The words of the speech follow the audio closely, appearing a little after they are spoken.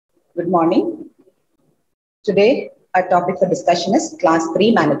Good morning. Today, our topic for discussion is Class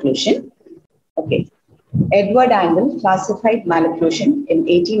 3 malocclusion. Okay. Edward Angle classified malocclusion in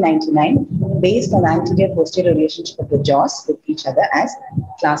 1899 based on anterior-posterior relationship of the jaws with each other as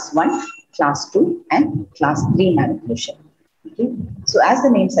Class 1, Class 2, and Class 3 malocclusion. Okay. So, as the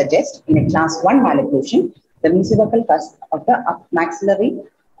name suggests, in a Class 1 malocclusion, the mesobuccal cusp of the maxillary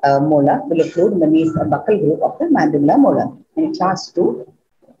molar will occlude in the buccal groove of the mandibular molar. In Class 2,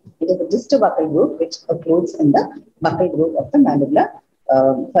 it is the distal buccal groove which occludes in the buccal groove of the mandibular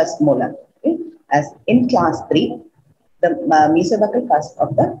first molar. Okay. As in Class 3, the mesobuccal cusp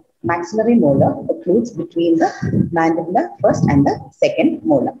of the maxillary molar occludes between the mandibular first and the second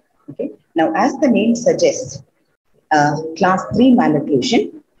molar. Okay. Now, as the name suggests, Class 3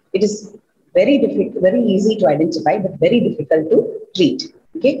 malocclusion, it is very easy to identify, but very difficult to treat.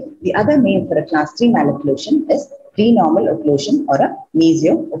 Okay. The other name for a Class 3 malocclusion is prenormal occlusion or a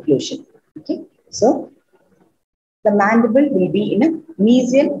mesio-occlusion. Okay. So, the mandible will be in a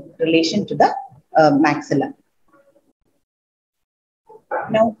mesial relation to the maxilla.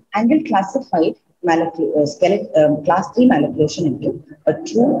 Now, Angle classified Class 3 malocclusion into a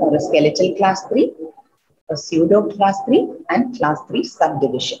true or a skeletal Class 3, a pseudo Class 3, and Class 3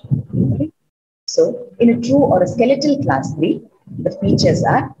 subdivision. Okay. So, in a true or a skeletal Class 3, the features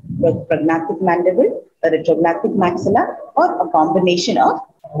are a prognathic mandible, a retrognathic maxilla, or a combination of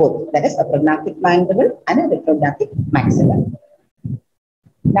both. That is, a prognathic mandible and a retrognathic maxilla.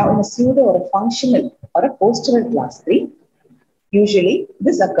 Now, in a pseudo or a functional or a postural Class 3, usually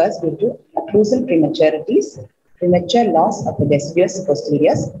this occurs due to occlusal prematurities, premature loss of the deciduous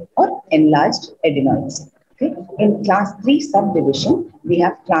posteriors, or enlarged adenoids. Okay. In Class 3 subdivision, we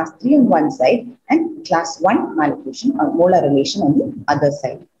have Class 3 on one side and Class 1 malocclusion or molar relation on the other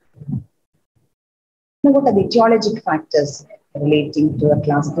side. Now, what are the etiologic factors relating to a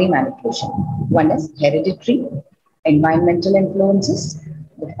Class 3 malocclusion? One is hereditary, environmental influences,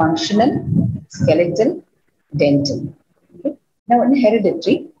 the functional, skeletal, dental. Okay. Now, in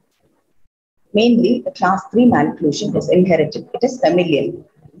hereditary, mainly the Class 3 malocclusion is inherited. It is familial.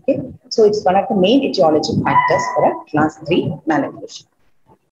 Okay. So, it's one of the main etiologic factors for a Class 3 malocclusion.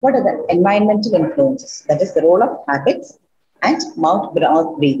 What are the environmental influences? That is the role of habits and mouth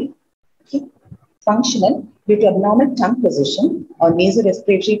breathing. Okay. Functional, due to abnormal tongue position or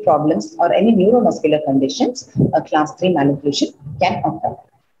nasorespiratory problems or any neuromuscular conditions, a Class 3 malocclusion can occur.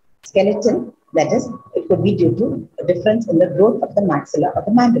 Skeletal, that is, it could be due to a difference in the growth of the maxilla or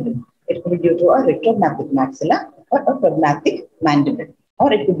the mandible. It could be due to a retrognathic maxilla or a prognathic mandible.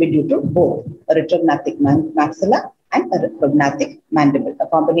 Or it could be due to both a retrognathic maxilla and a retrognathic mandible, a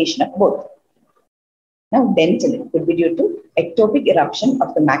combination of both. Now, dental, it could be due to ectopic eruption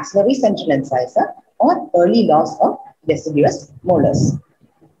of the maxillary central incisor or early loss of deciduous molars.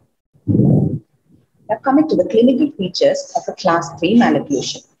 Now, coming to the clinical features of a Class 3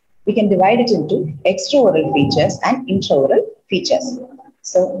 malocclusion, we can divide it into extraoral features and intraoral features.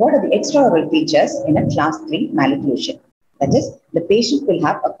 So, what are the extraoral features in a Class 3 malocclusion? That is, the patient will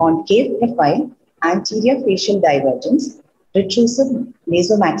have a concave profile, anterior facial divergence, retrusive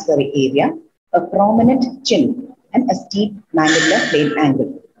nasomaxillary area, a prominent chin, and a steep mandibular plane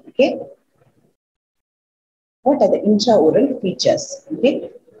angle. Okay. What are the intraoral features?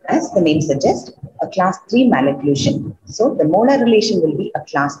 Okay. As the name suggests, a Class 3 malocclusion. So, the molar relation will be a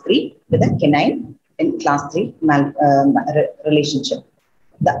Class 3 with a canine in Class 3 relationship.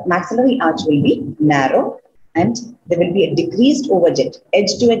 The maxillary arch will be narrow and there will be a decreased overjet,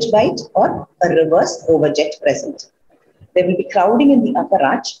 edge-to-edge bite or a reverse overjet present. There will be crowding in the upper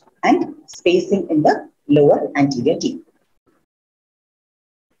arch and spacing in the lower anterior teeth.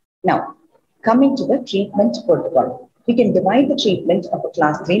 Now, coming to the treatment protocol, we can divide the treatment of a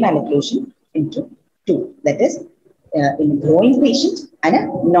Class 3 malocclusion into two. That is, in a growing patient and a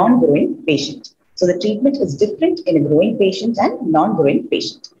non-growing patient. So, the treatment is different in a growing patient and non-growing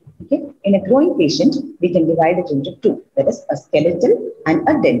patient. Okay. In a growing patient, we can divide it into two. That is, a skeletal and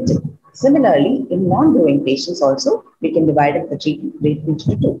a dental. Similarly, in non-growing patients also, we can divide the treatment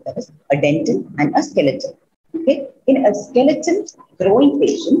into two. That is, a dental and a skeletal. Okay. In a skeletal growing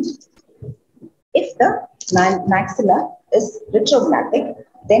patient, if the maxilla is retrognathic,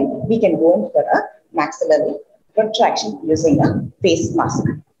 then we can go in for a maxillary contraction using a face mask.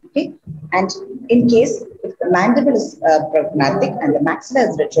 Okay. And in case if the mandible is prognatic and the maxilla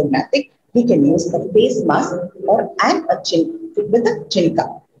is retrognathic, we can use a face mask and a chin with a chin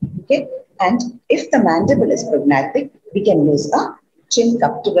cup. Okay. And if the mandible is prognatic, we can use a chin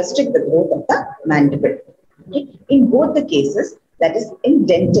cup to restrict the growth of the mandible. Okay. In both the cases, That is, in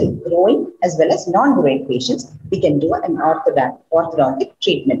dental, growing as well as non-growing patients, we can do an orthodontic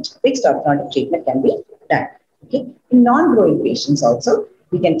treatment. Fixed orthodontic treatment can be done. Okay. In non-growing patients also,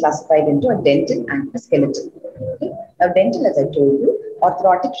 we can classify it into a dental and a skeletal. Okay. Now, dental, as I told you,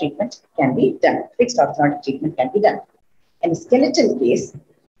 orthodontic treatment can be done. Fixed orthodontic treatment can be done. In a skeletal case,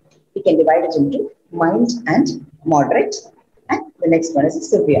 we can divide it into mild and moderate, and the next one is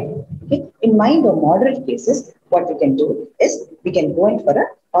severe. Okay. In mild or moderate cases, what we can do is we can go in for a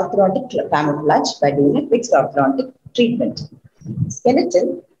orthodontic camouflage by doing a fixed orthodontic treatment.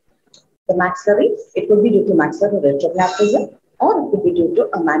 Skeletal, the maxillary, it could be due to maxillary retrognathism or it could be due to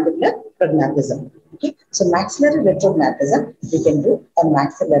a mandibular prognathism. Okay. So maxillary retrognathism, we can do a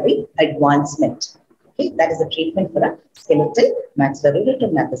maxillary advancement. Okay. That is a treatment for a skeletal maxillary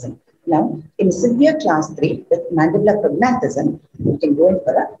retrognathism. Now, in severe class 3 with mandibular prognathism, we can go in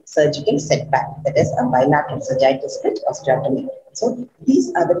for a surgical setback, that is a bilateral sagittal split osteotomy. So,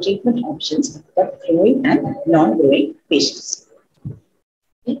 these are the treatment options for growing and non-growing patients.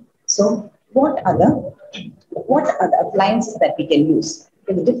 Okay. So, what are the appliances that we can use?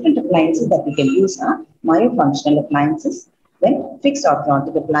 The different appliances that we can use are myofunctional appliances, then fixed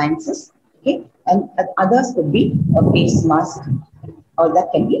orthodontic appliances, okay, and others could be a face mask, or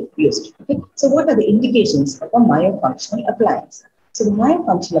that can be used. Okay. So, what are the indications of a myofunctional appliance? So, the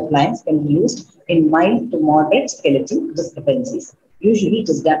myofunctional appliance can be used in mild to moderate skeletal discrepancies. Usually, it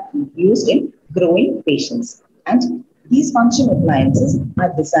is used in growing patients, and these functional appliances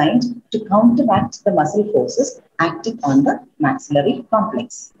are designed to counteract the muscle forces acting on the maxillary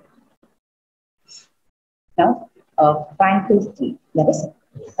complex. Now, Frankel key, that is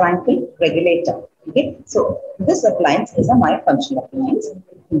Frankel regulator. Okay, so this appliance is a myofunctional appliance.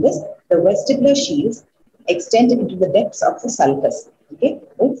 In this, the vestibular shields extend into the depths of the sulcus. Okay,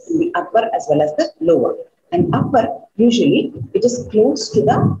 both in the upper as well as the lower. And upper, usually, it is close to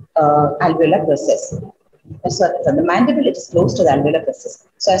the alveolar process. So the mandible, it is close to the alveolar process,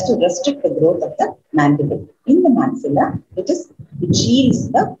 so as to restrict the growth of the mandible. In the maxilla, it shields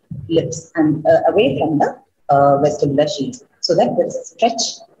the lips and away from the vestibular shields, so that there is a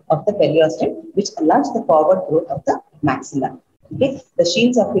stretch of the periosteum which allows the forward growth of the maxilla. Okay. The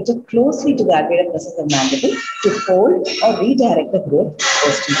shields are fitted closely to the alveolar process of mandible to hold or redirect the growth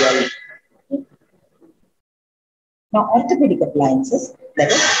posteriorly. Okay. Now, orthopedic appliances, that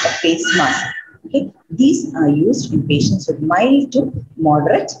is a face mask. Okay. These are used in patients with mild to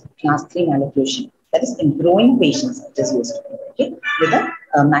moderate class 3 malocclusion. That is, in growing patients, it is used. Okay. With a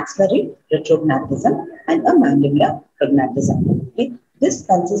maxillary retrognathism and a mandibular prognathism. Okay. This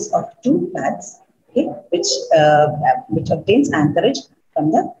consists of two pads, okay, which obtains anchorage from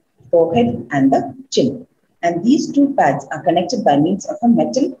the forehead and the chin. And these two pads are connected by means of a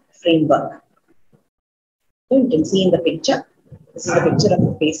metal framework. So you can see in the picture, this is the picture of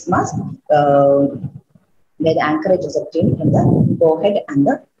the face mask, where the anchorage is obtained from the forehead and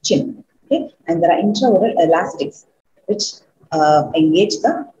the chin. Okay? And there are intraoral elastics which engage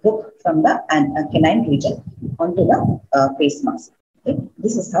the hook from the canine region onto the face mask. Okay?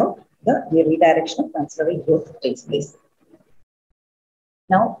 This is how the redirection of maxillary growth takes place.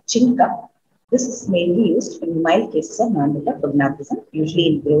 Now, chin cup. This is mainly used in mild cases of mandibular prognathism,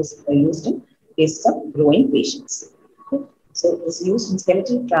 usually used in cases of growing patients. Okay. So, this is used in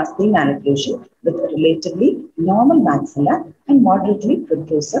skeletal class 3 malocclusion with a relatively normal maxilla and moderately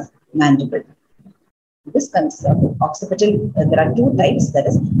protrusive mandible. This consists of occipital, there are two types, that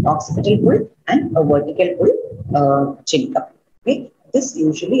is occipital pull and a vertical pull chin cup. Okay. This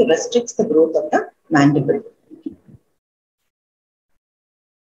usually restricts the growth of the mandible.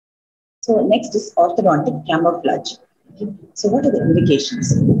 So next is orthodontic camouflage. Okay. So what are the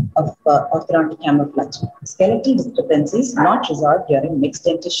indications of orthodontic camouflage? Skeletal discrepancies not resolved during mixed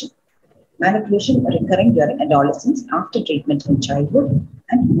dentition, malocclusion recurring during adolescence after treatment in childhood,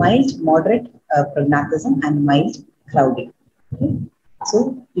 and mild, moderate prognathism and mild crowding. Okay.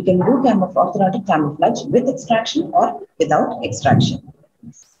 So you can do orthodontic camouflage with extraction or without extraction.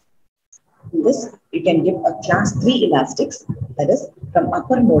 In this, you can give a class 3 elastics, that is from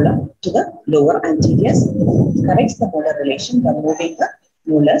upper molar to the lower anteriors. It corrects the molar relation by moving the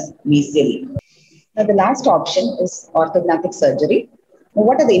molars mesially. Now, the last option is orthognathic surgery. Now,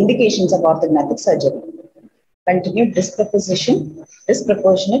 what are the indications of orthognathic surgery? Continued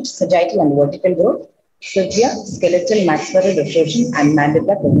disproportionate sagittal and vertical growth, severe skeletal maxillary retrosion and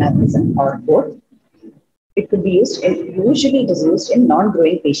mandibular prognathism, or both. It could be used usually it is used in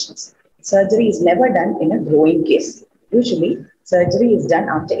non-growing patients. Surgery is never done in a growing case. Usually, surgery is done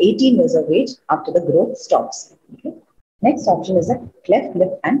after 18 years of age, after the growth stops. Okay. Next option is a cleft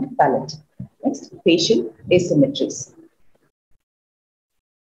lip and palate. Next, facial asymmetries.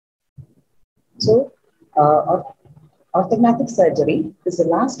 So, orthodontic surgery is the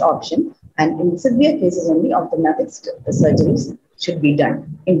last option, and in severe cases only orthodontic surgeries should be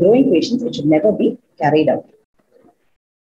done. In growing patients, it should never be carried out.